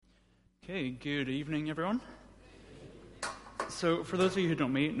Okay, good evening, everyone. So, for those of you who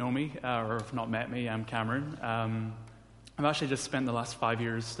don't know me, or have not met me, I'm Cameron. I've actually just spent the last 5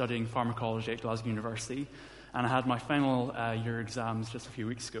 years studying pharmacology at Glasgow University, and I had my final year exams just a few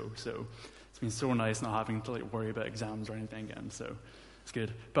weeks ago, so it's been so nice not having to worry about exams or anything again, so it's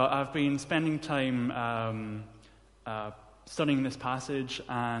good. But I've been spending time studying this passage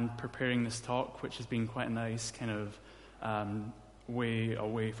and preparing this talk, which has been quite a nice kind of way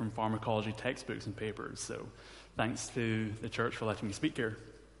away from pharmacology textbooks and papers, so thanks to the church for letting me speak here.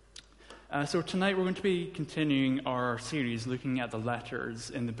 So tonight we're going to be continuing our series looking at the letters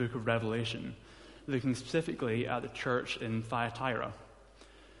in the book of Revelation, looking specifically at the church in Thyatira.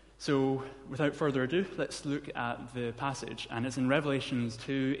 So without further ado, let's look at the passage, and it's in Revelations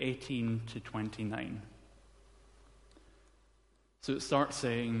 2:18 to 29. So it starts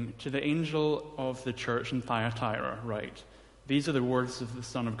saying, "To the angel of the church in Thyatira write, these are the words of the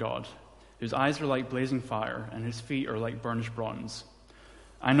Son of God, whose eyes are like blazing fire and whose feet are like burnished bronze.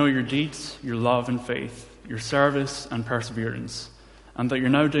 I know your deeds, your love and faith, your service and perseverance, and that you're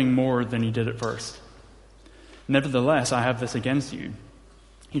now doing more than you did at first. Nevertheless, I have this against you.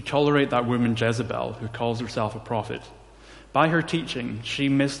 You tolerate that woman Jezebel, who calls herself a prophet. By her teaching, she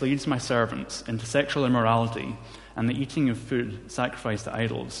misleads my servants into sexual immorality and the eating of food sacrificed to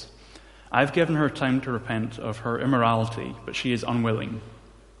idols. I've given her time to repent of her immorality, but she is unwilling.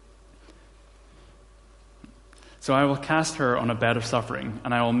 So I will cast her on a bed of suffering,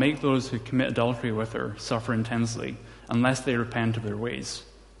 and I will make those who commit adultery with her suffer intensely, unless they repent of their ways.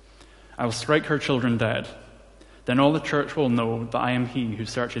 I will strike her children dead. Then all the church will know that I am he who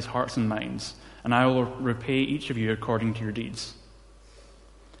searches hearts and minds, and I will repay each of you according to your deeds.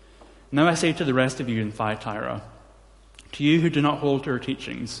 Now I say to the rest of you in Thyatira, to you who do not hold to her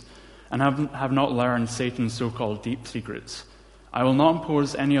teachings, and have not learned Satan's so-called deep secrets, I will not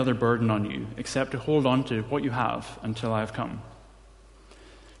impose any other burden on you, except to hold on to what you have until I have come.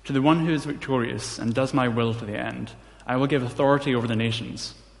 To the one who is victorious and does my will to the end, I will give authority over the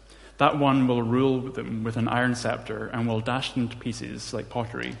nations. That one will rule them with an iron scepter and will dash them to pieces like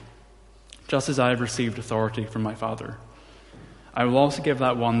pottery, just as I have received authority from my Father. I will also give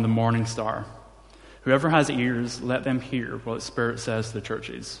that one the morning star. Whoever has ears, let them hear what the Spirit says to the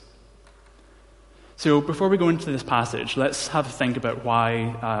churches." So before we go into this passage, let's have a think about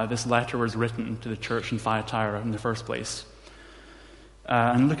why this letter was written to the church in Thyatira in the first place,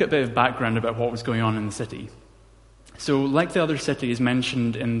 and look at a bit of background about what was going on in the city. So like the other cities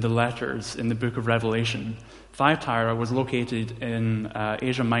mentioned in the letters in the book of Revelation, Thyatira was located in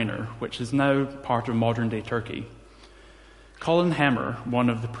Asia Minor, which is now part of modern-day Turkey. Colin Hemmer, one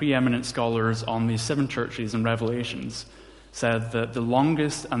of the preeminent scholars on the 7 churches in Revelations, said that the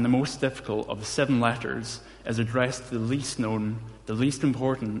longest and the most difficult of the 7 letters is addressed to the least known, the least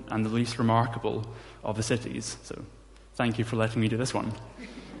important, and the least remarkable of the cities. So thank you for letting me do this one.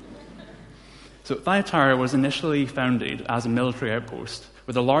 So Thyatira was initially founded as a military outpost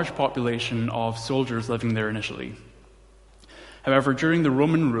with a large population of soldiers living there initially. However, during the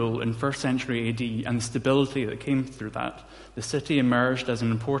Roman rule in 1st century AD and the stability that came through that, the city emerged as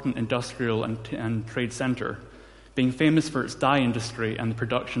an important industrial and trade center, being famous for its dye industry and the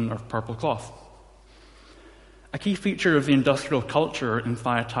production of purple cloth. A key feature of the industrial culture in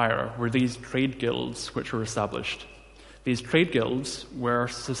Thyatira were these trade guilds which were established. These trade guilds were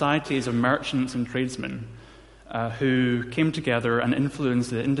societies of merchants and tradesmen who came together and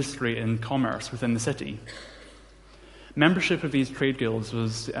influenced the industry and commerce within the city. Membership of these trade guilds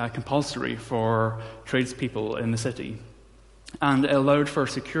was compulsory for tradespeople in the city, and it allowed for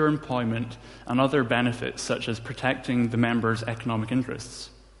secure employment and other benefits such as protecting the members' economic interests.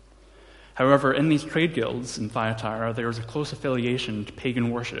 However, in these trade guilds in Thyatira, there was a close affiliation to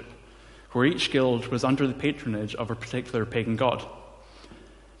pagan worship, where each guild was under the patronage of a particular pagan god.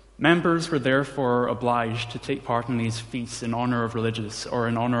 Members were therefore obliged to take part in these feasts in honor of religious or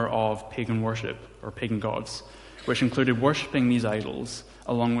in honor of pagan worship or pagan gods, which included worshipping these idols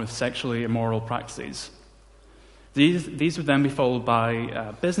along with sexually immoral practices. These would then be followed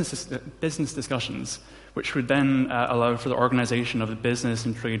by business discussions, which would then allow for the organization of the business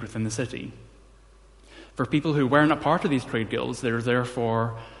and trade within the city. For people who weren't a part of these trade guilds, there was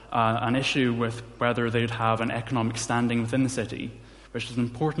therefore an issue with whether they'd have an economic standing within the city, which is an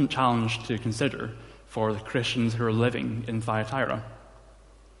important challenge to consider for the Christians who are living in Thyatira.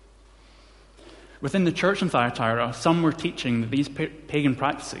 Within the church in Thyatira, some were teaching that these pagan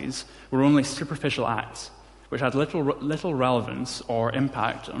practices were only superficial acts, which had little relevance or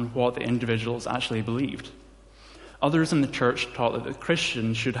impact on what the individuals actually believed. Others in the church taught that the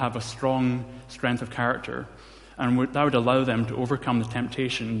Christians should have a strong strength of character and that would allow them to overcome the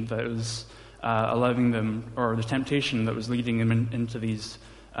temptation that was the temptation that was leading them into these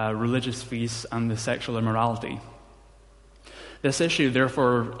religious feasts and the sexual immorality. This issue,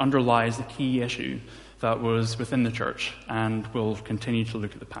 therefore, underlies the key issue that was within the church, and we'll continue to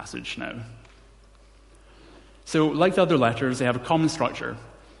look at the passage now. So, like the other letters, they have a common structure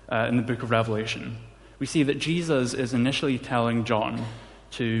in the book of Revelation. We see that Jesus is initially telling John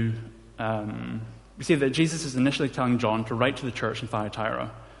to write to the church in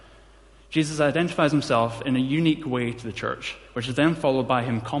Thyatira. Jesus identifies himself in a unique way to the church, which is then followed by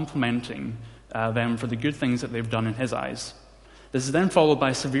him complimenting them for the good things that they've done in his eyes. This is then followed by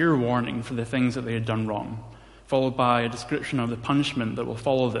a severe warning for the things that they had done wrong, followed by a description of the punishment that will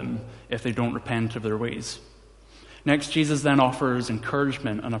follow them if they don't repent of their ways. Next, Jesus then offers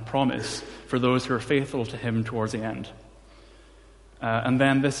encouragement and a promise for those who are faithful to him towards the end. And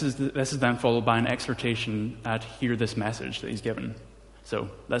then this is then followed by an exhortation to hear this message that he's given. So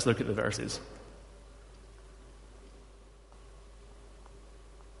let's look at the verses.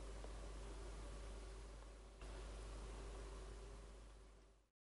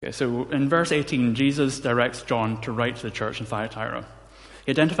 Okay, so in verse 18, Jesus directs John to write to the church in Thyatira.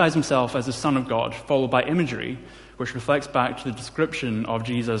 He identifies himself as the Son of God, followed by imagery, which reflects back to the description of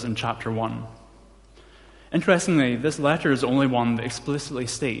Jesus in chapter 1. Interestingly, this letter is the only one that explicitly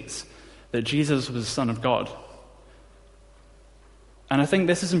states that Jesus was the Son of God. And I think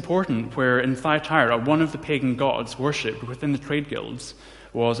this is important, where in Thyatira, one of the pagan gods worshipped within the trade guilds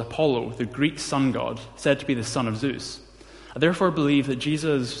was Apollo, the Greek sun god, said to be the son of Zeus. I therefore believe that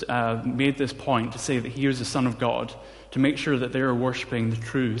Jesus made this point to say that he was the Son of God, to make sure that they are worshipping the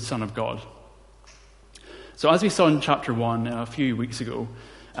true Son of God. So as we saw in chapter 1 a few weeks ago,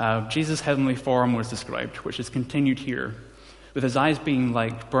 Jesus' heavenly form was described, which is continued here, with his eyes being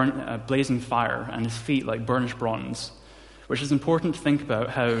like blazing fire and his feet like burnished bronze, which is important to think about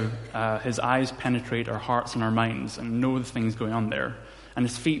how his eyes penetrate our hearts and our minds and know the things going on there. And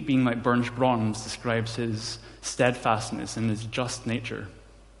his feet being like burnished bronze describes his steadfastness and his just nature.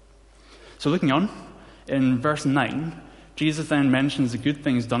 So looking on, in verse 9, Jesus then mentions the good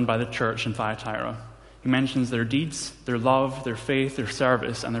things done by the church in Thyatira. He mentions their deeds, their love, their faith, their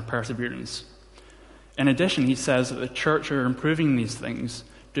service, and their perseverance. In addition, he says that the church are improving these things,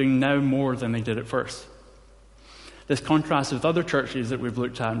 doing now more than they did at first. This contrasts with other churches that we've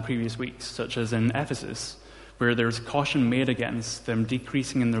looked at in previous weeks, such as in Ephesus, where there's caution made against them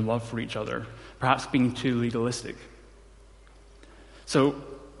decreasing in their love for each other, perhaps being too legalistic. So,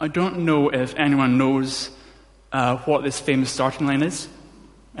 I don't know if anyone knows what this famous starting line is.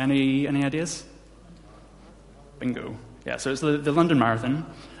 Any ideas? Bingo. Yeah, so it's the London Marathon,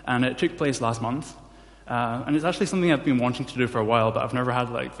 and it took place last month. And it's actually something I've been wanting to do for a while, but I've never had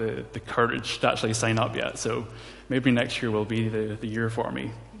the courage to actually sign up yet. So maybe next year will be the year for me.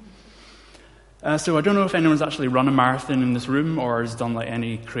 So I don't know if anyone's actually run a marathon in this room or has done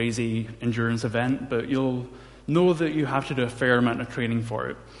any crazy endurance event, but you'll know that you have to do a fair amount of training for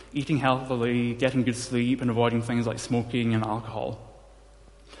it. Eating healthily, getting good sleep, and avoiding things like smoking and alcohol.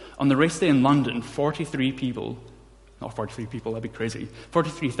 On the race day in London, 43,000 people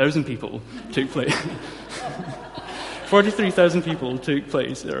took place. 43,000 people took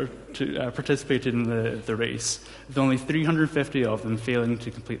place or participated in the race, with only 350 of them failing to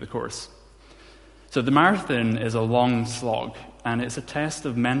complete the course. So the marathon is a long slog, and it's a test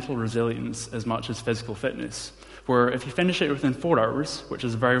of mental resilience as much as physical fitness, where if you finish it within 4 hours, which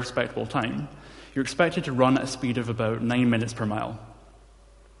is a very respectable time, you're expected to run at a speed of about 9 minutes per mile.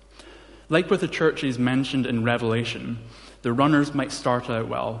 Like with the churches mentioned in Revelation, the runners might start out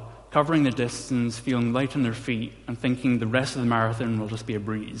well, covering the distance, feeling light on their feet, and thinking the rest of the marathon will just be a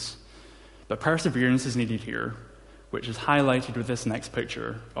breeze. But perseverance is needed here, which is highlighted with this next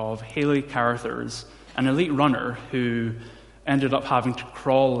picture of Hayley Carruthers, an elite runner who ended up having to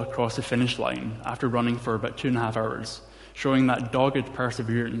crawl across the finish line after running for about 2.5 hours, showing that dogged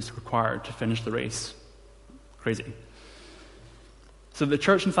perseverance required to finish the race. Crazy. So the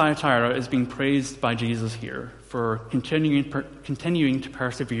church in Thyatira is being praised by Jesus here for continuing to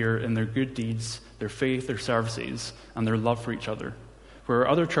persevere in their good deeds, their faith, their services, and their love for each other, where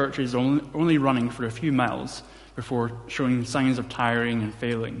other churches are only running for a few miles before showing signs of tiring and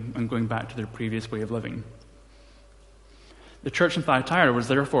failing and going back to their previous way of living. The church in Thyatira was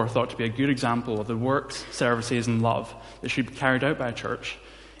therefore thought to be a good example of the works, services, and love that should be carried out by a church,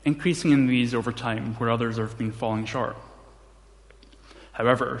 increasing in these over time where others have been falling short.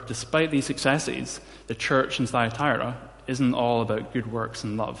 However, despite these successes, the church in Thyatira isn't all about good works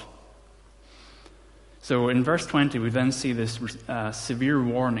and love. So in verse 20, we then see this severe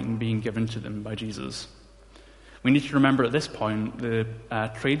warning being given to them by Jesus. We need to remember at this point the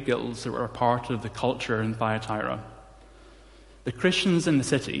trade guilds that were a part of the culture in Thyatira. The Christians in the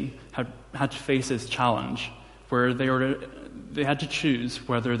city had to face this challenge where they had to choose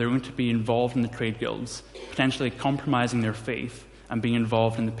whether they were going to be involved in the trade guilds, potentially compromising their faith and being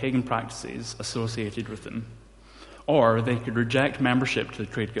involved in the pagan practices associated with them. Or they could reject membership to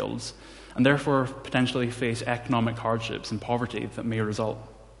the trade guilds and therefore potentially face economic hardships and poverty that may result.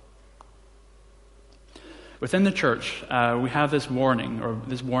 Within the church, we have this warning, or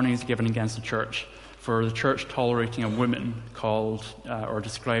this warning is given against the church for the church tolerating a woman called or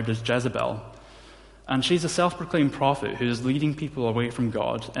described as Jezebel. And she's a self-proclaimed prophet who is leading people away from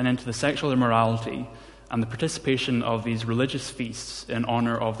God and into the sexual immorality and the participation of these religious feasts in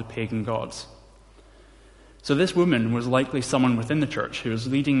honor of the pagan gods. So this woman was likely someone within the church who was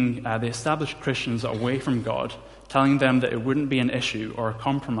leading the established Christians away from God, telling them that it wouldn't be an issue or a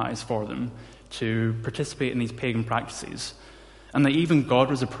compromise for them to participate in these pagan practices, and that even God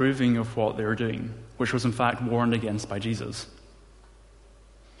was approving of what they were doing, which was in fact warned against by Jesus.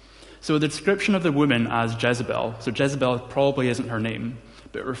 So the description of the woman as Jezebel, so Jezebel probably isn't her name,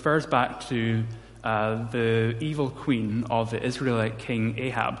 but it refers back to the evil queen of the Israelite king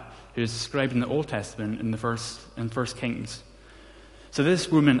Ahab, who is described in the Old Testament in 1 Kings. So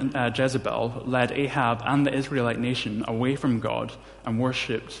this woman, Jezebel, led Ahab and the Israelite nation away from God and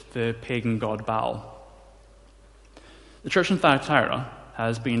worshipped the pagan god Baal. The church in Thyatira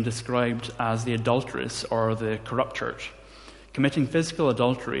has been described as the adulterous or the corrupt church, committing physical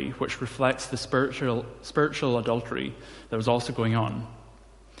adultery, which reflects the spiritual adultery that was also going on.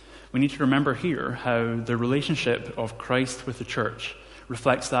 We need to remember here how the relationship of Christ with the church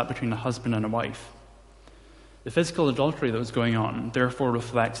reflects that between a husband and a wife. The physical adultery that was going on therefore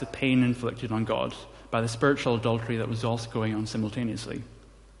reflects the pain inflicted on God by the spiritual adultery that was also going on simultaneously.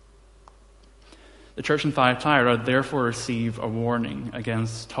 The church in Thyatira therefore received a warning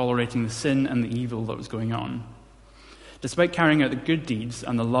against tolerating the sin and the evil that was going on. Despite carrying out the good deeds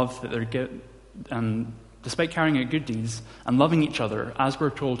and the love that despite carrying out good deeds and loving each other, as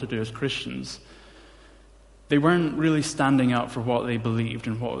we're told to do as Christians, they weren't really standing up for what they believed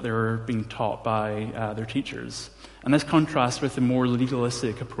and what they were being taught by their teachers. And this contrasts with the more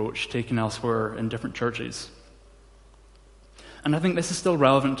legalistic approach taken elsewhere in different churches. And I think this is still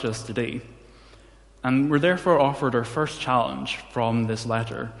relevant to us today. And we're therefore offered our first challenge from this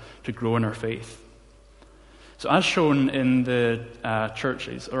letter to grow in our faith. So as shown in the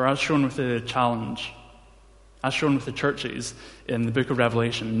churches, or as shown with the challenge, as shown with the churches in the book of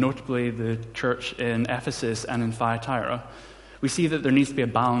Revelation, notably the church in Ephesus and in Thyatira, we see that there needs to be a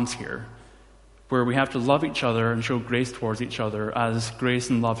balance here, where we have to love each other and show grace towards each other as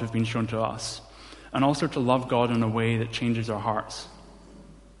grace and love have been shown to us, and also to love God in a way that changes our hearts.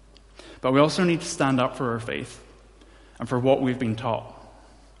 But we also need to stand up for our faith and for what we've been taught.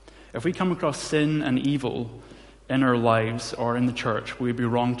 If we come across sin and evil in our lives or in the church, we'd be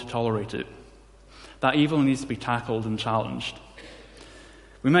wrong to tolerate it. That evil needs to be tackled and challenged.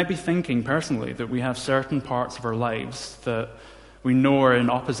 We might be thinking personally that we have certain parts of our lives that we know are in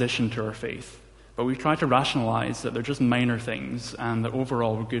opposition to our faith, but we try to rationalize that they're just minor things and that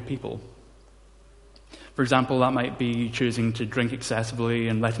overall we're good people. For example, that might be choosing to drink excessively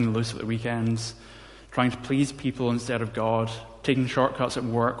and letting loose at the weekends, trying to please people instead of God, taking shortcuts at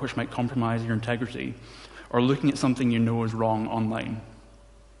work which might compromise your integrity, or looking at something you know is wrong online.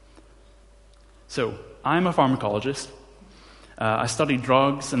 So, I'm a pharmacologist. I study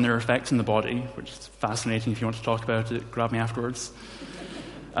drugs and their effects in the body, which is fascinating. If you want to talk about it, grab me afterwards.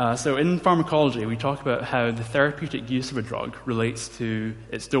 So in pharmacology, we talk about how the therapeutic use of a drug relates to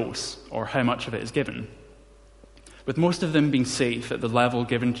its dose, or how much of it is given, with most of them being safe at the level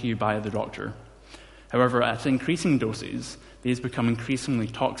given to you by the doctor. However, at increasing doses, these become increasingly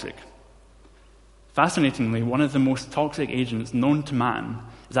toxic. Fascinatingly, one of the most toxic agents known to man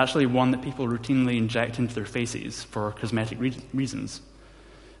is actually one that people routinely inject into their faces for cosmetic reasons.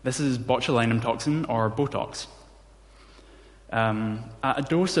 This is botulinum toxin, or Botox. At a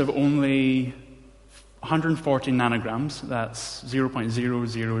dose of only 140 nanograms, that's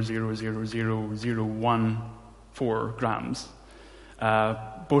 0.000000014 grams,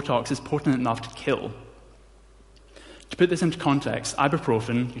 Botox is potent enough to kill. To put this into context,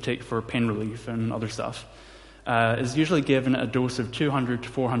 ibuprofen, you take for pain relief and other stuff, is usually given at a dose of 200 to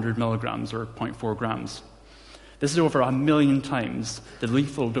 400 milligrams, or 0.4 grams. This is over 1 million times the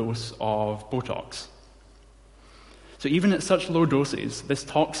lethal dose of Botox. So even at such low doses, this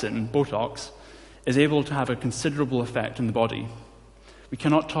toxin, Botox, is able to have a considerable effect in the body. We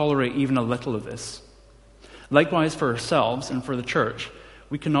cannot tolerate even a little of this. Likewise, for ourselves and for the church,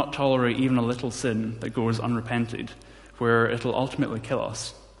 we cannot tolerate even a little sin that goes unrepented, where it'll ultimately kill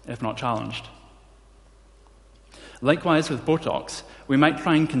us, if not challenged. Likewise, with Botox, we might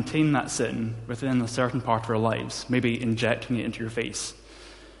try and contain that sin within a certain part of our lives, maybe injecting it into your face.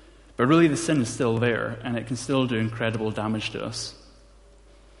 But really, the sin is still there, and it can still do incredible damage to us.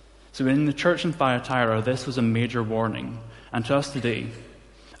 So in the church in Thyatira, this was a major warning, and to us today.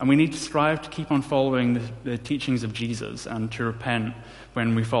 And we need to strive to keep on following the teachings of Jesus and to repent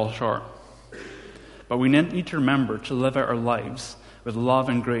when we fall short. But we need to remember to live out our lives with love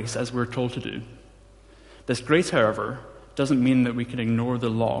and grace as we're told to do. This grace, however, doesn't mean that we can ignore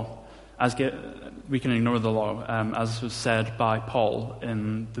the law, as was said by Paul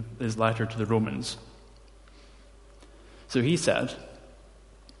in his letter to the Romans. So he said,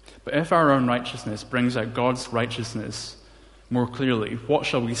 "But if our own righteousness brings out God's righteousness more clearly, what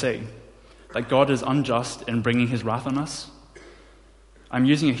shall we say? That God is unjust in bringing his wrath on us? I'm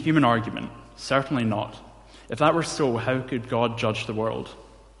using a human argument. Certainly not. If that were so, how could God judge the world?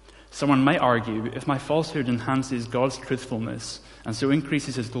 Someone might argue, if my falsehood enhances God's truthfulness and so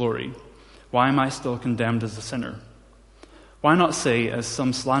increases his glory, why am I still condemned as a sinner? Why not say, as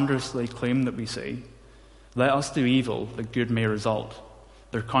some slanderously claim that we say, let us do evil that good may result.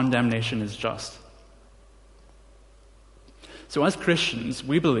 Their condemnation is just." So as Christians,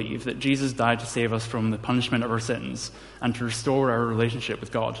 we believe that Jesus died to save us from the punishment of our sins and to restore our relationship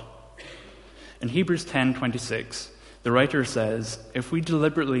with God. In Hebrews 10:26, the writer says, "If we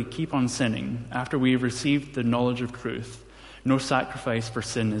deliberately keep on sinning after we have received the knowledge of truth, no sacrifice for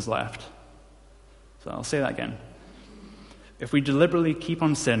sin is left." So I'll say that again. If we deliberately keep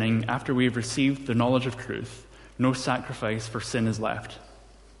on sinning after we have received the knowledge of truth, no sacrifice for sin is left.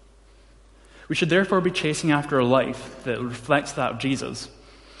 We should therefore be chasing after a life that reflects that of Jesus,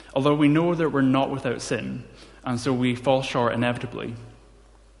 although we know that we're not without sin, and so we fall short inevitably.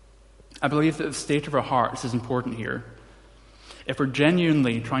 I believe that the state of our hearts is important here. If we're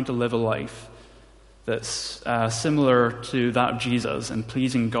genuinely trying to live a life that's similar to that of Jesus and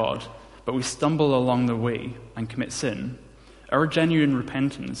pleasing God, but we stumble along the way and commit sin, our genuine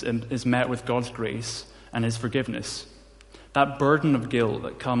repentance is met with God's grace and his forgiveness. That burden of guilt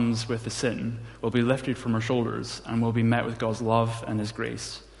that comes with the sin will be lifted from our shoulders and will be met with God's love and his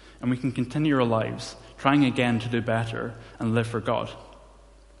grace. And we can continue our lives trying again to do better and live for God.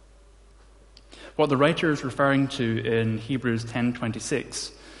 What the writer is referring to in Hebrews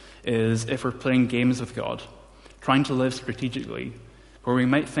 10:26 is if we're playing games with God, trying to live strategically, where we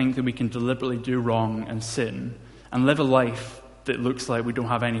might think that we can deliberately do wrong and sin and live a life that looks like we don't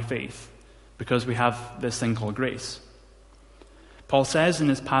have any faith because we have this thing called grace. Paul says in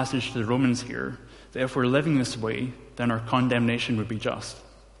his passage to the Romans here that if we're living this way, then our condemnation would be just.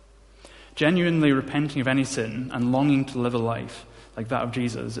 Genuinely repenting of any sin and longing to live a life like that of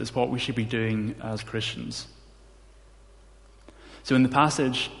Jesus is what we should be doing as Christians. So in the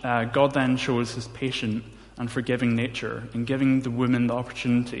passage, God then shows his patient and forgiving nature in giving the woman the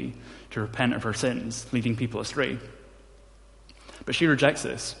opportunity to repent of her sins, leading people astray. But she rejects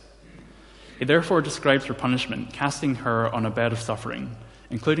this. He therefore describes her punishment, casting her on a bed of suffering,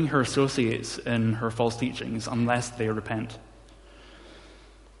 including her associates in her false teachings, unless they repent.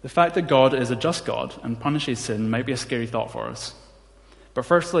 The fact that God is a just God and punishes sin might be a scary thought for us. But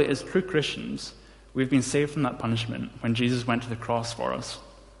firstly, as true Christians, we've been saved from that punishment when Jesus went to the cross for us.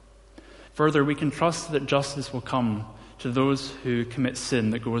 Further, we can trust that justice will come to those who commit sin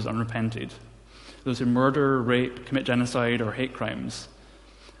that goes unrepented, those who murder, rape, commit genocide, or hate crimes.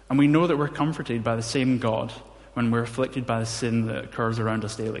 And we know that we're comforted by the same God when we're afflicted by the sin that occurs around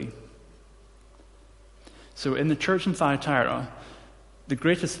us daily. So in the church in Thyatira, the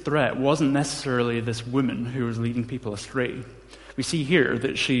greatest threat wasn't necessarily this woman who was leading people astray. We see here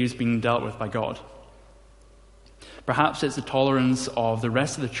that she's being dealt with by God. Perhaps it's the tolerance of the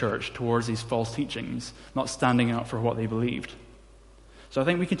rest of the church towards these false teachings, not standing up for what they believed. So I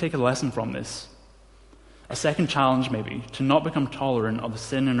think we can take a lesson from this. A second challenge, maybe, to not become tolerant of the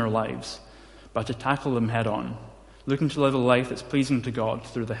sin in our lives, but to tackle them head on, looking to live a life that's pleasing to God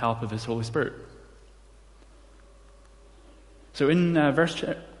through the help of his Holy Spirit. So in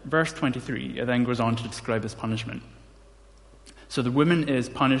verse 23, it then goes on to describe this punishment. So the woman is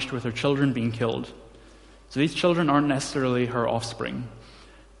punished with her children being killed. So these children aren't necessarily her offspring,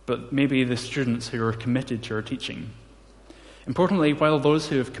 but maybe the students who are committed to her teaching. Importantly, while those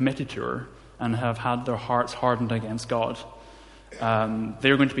who have committed to her and have had their hearts hardened against God,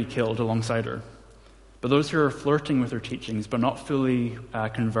 they're going to be killed alongside her. But those who are flirting with her teachings but not fully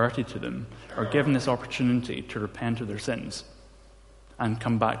converted to them are given this opportunity to repent of their sins and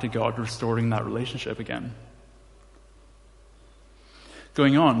come back to God, restoring that relationship again.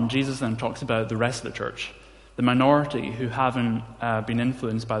 Going on, Jesus then talks about the rest of the church, the minority who haven't been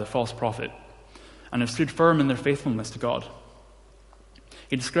influenced by the false prophet and have stood firm in their faithfulness to God.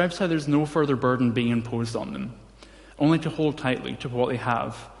 He describes how there's no further burden being imposed on them, only to hold tightly to what they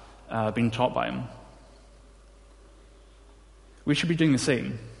have been taught by him. We should be doing the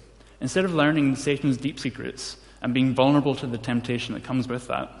same. Instead of learning Satan's deep secrets and being vulnerable to the temptation that comes with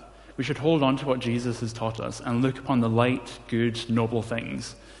that, we should hold on to what Jesus has taught us and look upon the light, good, noble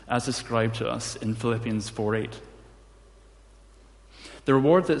things as described to us in Philippians 4:8. The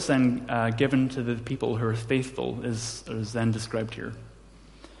reward that's then given to the people who are faithful is then described here.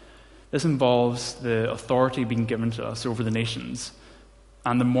 This involves the authority being given to us over the nations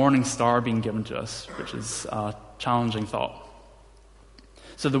and the morning star being given to us, which is a challenging thought.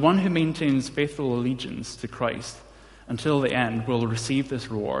 So the one who maintains faithful allegiance to Christ until the end will receive this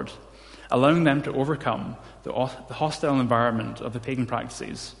reward, allowing them to overcome the hostile environment of the pagan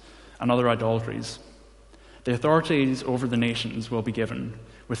practices and other idolatries. The authorities over the nations will be given,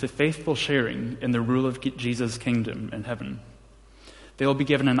 with the faithful sharing in the rule of Jesus' kingdom in heaven. They will be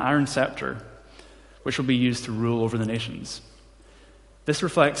given an iron scepter, which will be used to rule over the nations. This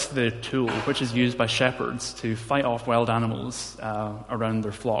reflects the tool which is used by shepherds to fight off wild animals around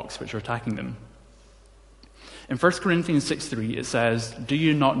their flocks which are attacking them. In 1 Corinthians 6:3, it says, "Do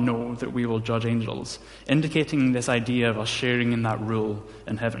you not know that we will judge angels?" indicating this idea of us sharing in that rule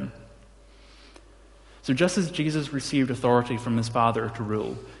in heaven. So just as Jesus received authority from his Father to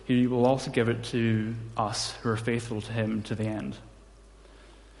rule, he will also give it to us who are faithful to him to the end.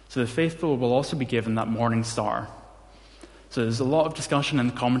 So the faithful will also be given that morning star. So there's a lot of discussion in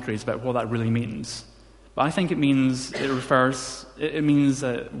the commentaries about what that really means. But I think it means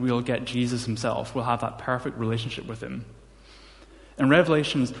that we'll get Jesus himself. We'll have that perfect relationship with him. In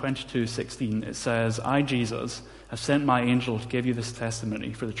Revelation 22:16, it says, "I, Jesus, have sent my angel to give you this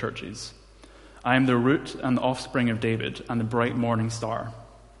testimony for the churches. I am the root and the offspring of David and the bright morning star."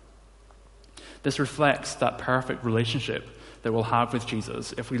 This reflects that perfect relationship that we'll have with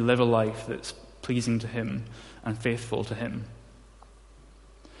Jesus if we live a life that's pleasing to him and faithful to him.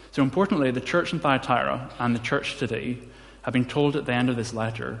 So importantly, the church in Thyatira and the church today have been told at the end of this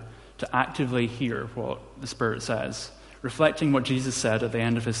letter to actively hear what the Spirit says, reflecting what Jesus said at the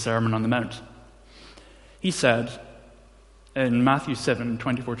end of his Sermon on the Mount. He said in Matthew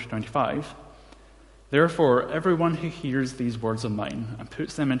 7:24-25, "Therefore, everyone who hears these words of mine and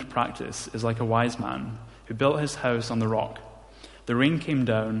puts them into practice is like a wise man who built his house on the rock. The rain came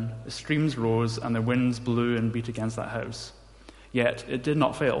down, the streams rose, and the winds blew and beat against that house. Yet it did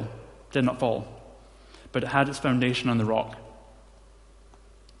not fall, but it had its foundation on the rock."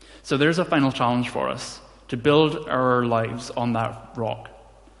 So there's a final challenge for us, to build our lives on that rock.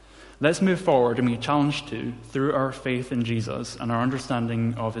 Let's move forward and be challenged to, through our faith in Jesus and our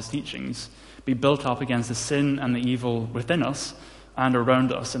understanding of his teachings, be built up against the sin and the evil within us and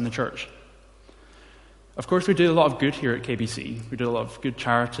around us in the church. Of course, we do a lot of good here at KBC. We do a lot of good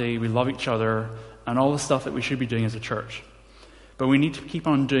charity, we love each other, and all the stuff that we should be doing as a church. But we need to keep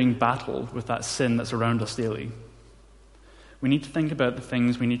on doing battle with that sin that's around us daily. We need to think about the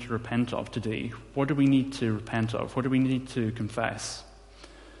things we need to repent of today. What do we need to repent of? What do we need to confess?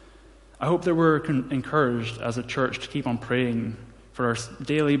 I hope that we're encouraged as a church to keep on praying for our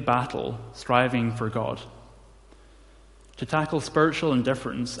daily battle, striving for God, to tackle spiritual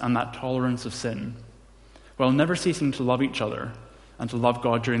indifference and that tolerance of sin, while never ceasing to love each other and to love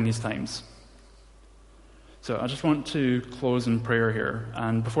God during these times. So I just want to close in prayer here.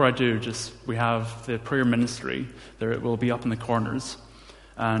 And before I do, we have the prayer ministry. There it will be up in the corners.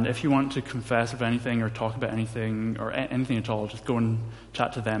 And if you want to confess of anything or talk about anything or anything at all, just go and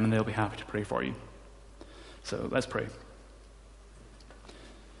chat to them and they'll be happy to pray for you. So let's pray.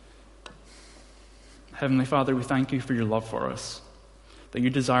 Heavenly Father, we thank you for your love for us, that you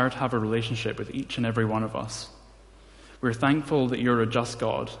desire to have a relationship with each and every one of us. We're thankful that you're a just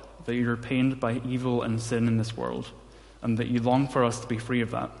God, that you're pained by evil and sin in this world, and that you long for us to be free of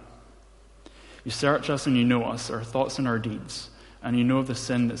that. You search us and you know us, our thoughts and our deeds, and you know the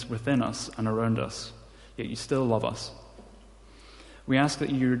sin that's within us and around us, yet you still love us. We ask that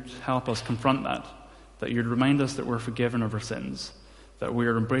you'd help us confront that you'd remind us that we're forgiven of our sins, that we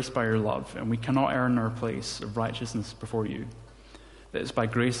are embraced by your love, and we cannot earn our place of righteousness before you, that it's by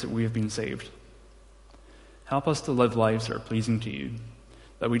grace that we have been saved. Help us to live lives that are pleasing to you,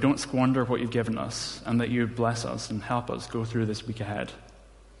 that we don't squander what you've given us, and that you bless us and help us go through this week ahead.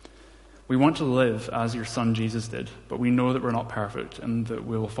 We want to live as your Son Jesus did, but we know that we're not perfect and that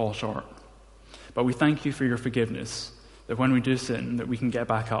we will fall short. But we thank you for your forgiveness, that when we do sin, that we can get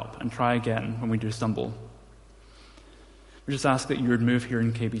back up and try again when we do stumble. We just ask that you would move here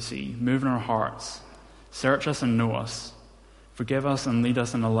in KBC, move in our hearts, search us and know us, forgive us and lead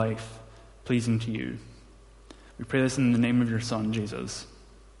us in a life pleasing to you. We pray this in the name of your Son, Jesus.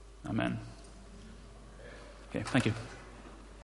 Amen. Okay, thank you.